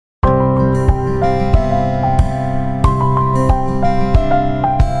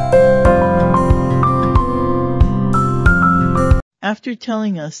after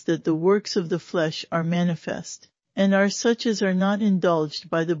telling us that the works of the flesh are manifest, and are such as are not indulged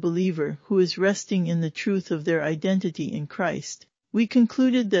by the believer who is resting in the truth of their identity in Christ. We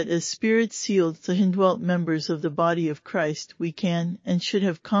concluded that as Spirit-sealed indwelt members of the body of Christ, we can and should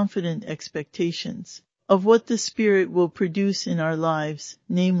have confident expectations of what the Spirit will produce in our lives,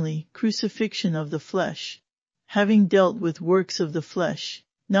 namely, crucifixion of the flesh. Having dealt with works of the flesh,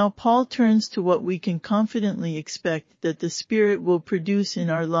 now Paul turns to what we can confidently expect that the Spirit will produce in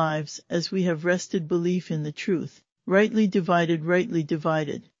our lives as we have rested belief in the truth, rightly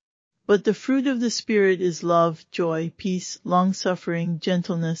divided. But the fruit of the Spirit is love, joy, peace, long-suffering,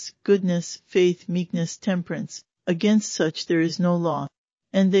 gentleness, goodness, faith, meekness, temperance. Against such there is no law.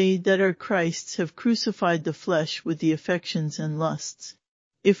 And they that are Christ's have crucified the flesh with the affections and lusts.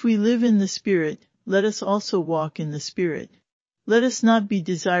 If we live in the Spirit, let us also walk in the Spirit. Let us not be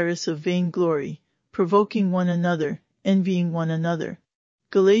desirous of vainglory, provoking one another, envying one another.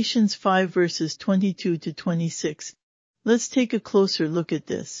 Galatians 5 verses 22 to 26. Let's take a closer look at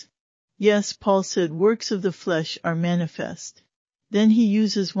this. Yes, Paul said works of the flesh are manifest. Then he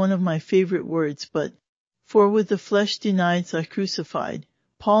uses one of my favorite words, but, for with the flesh denied are crucified,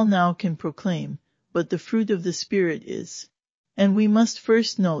 Paul now can proclaim, but the fruit of the Spirit is. And we must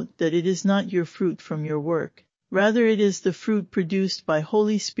first note that it is not your fruit from your work. Rather it is the fruit produced by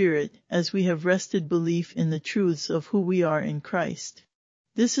Holy Spirit as we have rested belief in the truths of who we are in Christ.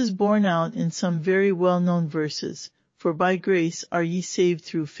 This is borne out in some very well-known verses, for by grace are ye saved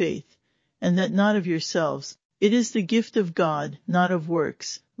through faith, and that not of yourselves, it is the gift of God, not of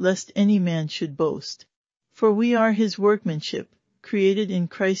works, lest any man should boast. For we are his workmanship, created in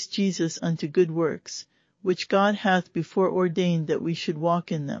Christ Jesus unto good works, which God hath before ordained that we should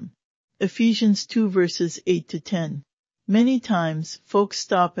walk in them. Ephesians 2 verses 8 to 10. Many times, folks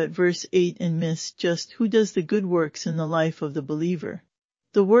stop at verse 8 and miss just who does the good works in the life of the believer.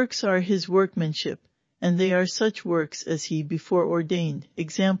 The works are his workmanship, and they are such works as he before ordained.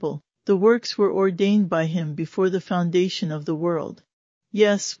 Example, the works were ordained by him before the foundation of the world.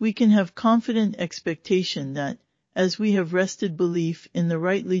 Yes, we can have confident expectation that, as we have rested belief in the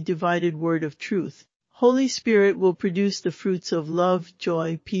rightly divided word of truth, Holy Spirit will produce the fruits of love,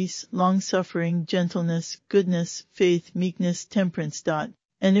 joy, peace, long-suffering, gentleness, goodness, faith, meekness, temperance.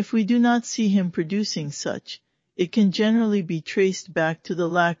 And if we do not see him producing such, it can generally be traced back to the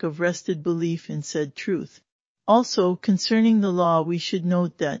lack of rested belief in said truth. Also, concerning the law we should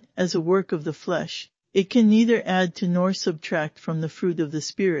note that, as a work of the flesh, it can neither add to nor subtract from the fruit of the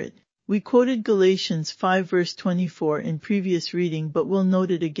Spirit. We quoted Galatians 5 verse 24 in previous reading, but we'll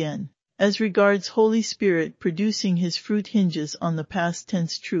note it again. As regards Holy Spirit producing his fruit hinges on the past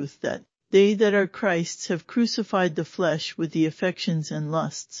tense truth that, they that are Christ's have crucified the flesh with the affections and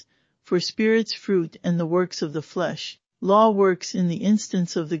lusts. For Spirit's fruit and the works of the flesh, law works in the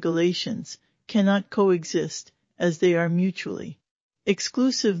instance of the Galatians, cannot coexist, as they are mutually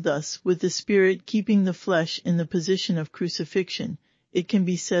exclusive. Thus, with the Spirit keeping the flesh in the position of crucifixion, it can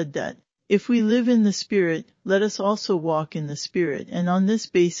be said that, if we live in the Spirit, let us also walk in the Spirit, and on this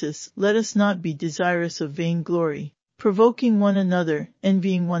basis let us not be desirous of vainglory, provoking one another,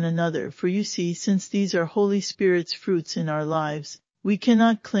 envying one another. For you see, since these are Holy Spirit's fruits in our lives, we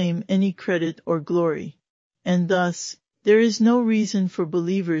cannot claim any credit or glory. And thus, there is no reason for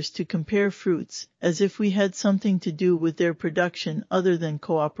believers to compare fruits, as if we had something to do with their production other than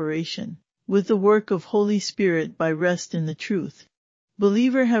cooperation with the work of Holy Spirit by rest in the truth.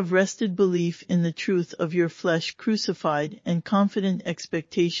 Believer, have rested belief in the truth of your flesh crucified and confident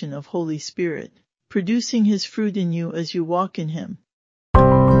expectation of Holy Spirit producing his fruit in you as you walk in him.